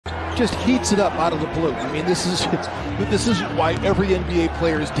just heats it up out of the blue. I mean, this is why every NBA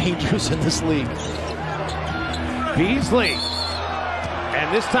player is dangerous in this league. Beasley.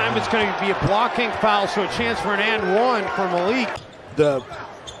 And this time it's going to be a blocking foul, so a chance for an and one for Malik. The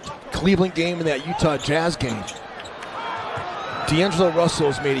Cleveland game and that Utah Jazz game, D'Angelo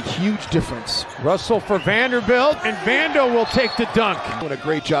Russell has made a huge difference. Russell for Vanderbilt, and Vando will take the dunk. Doing a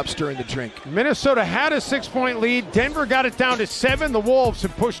great job stirring the drink. Minnesota had a 6-point lead. Denver got it down to 7. The Wolves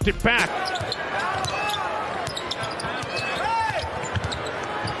have pushed it back.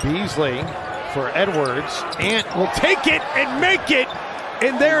 Beasley for Edwards. Ant will take it and make it.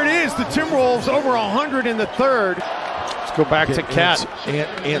 And there it is. The Timberwolves over 100 in the third. Let's go back to Cat.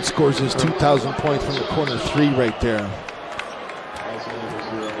 Ant scores his 2,000 points from the corner three right there.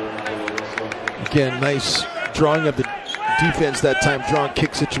 Again, nice drawing of the defense that time, drawing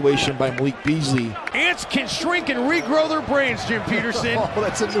kick situation by Malik Beasley. Ants can shrink and regrow their brains, Jim Peterson. Oh,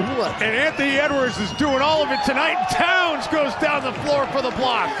 that's a new one. And Anthony Edwards is doing all of it tonight. Towns goes down the floor for the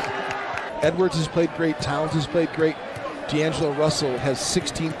block. Edwards has played great. Towns has played great. D'Angelo Russell has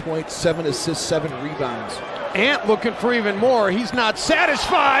 16 points, 7 assists, 7 rebounds. Ant looking for even more. He's not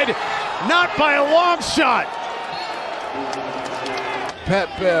satisfied. Not by a long shot. Pat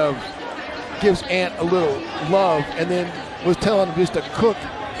Bev gives Ant a little love and then was telling him just to cook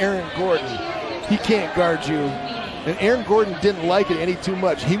Aaron Gordon. He can't guard you. And Aaron Gordon didn't like it any too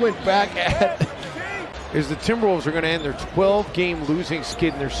much. He went back at... Is the Timberwolves are going to end their 12-game losing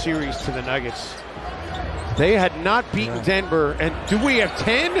skid in their series to the Nuggets. They had not beaten Denver, and do we have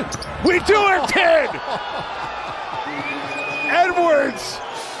 10? We do have 10! Edwards!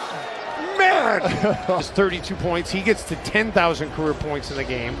 Man! It's 32 points. He gets to 10,000 career points in the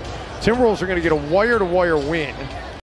game. Timberwolves are going to get a wire-to-wire win.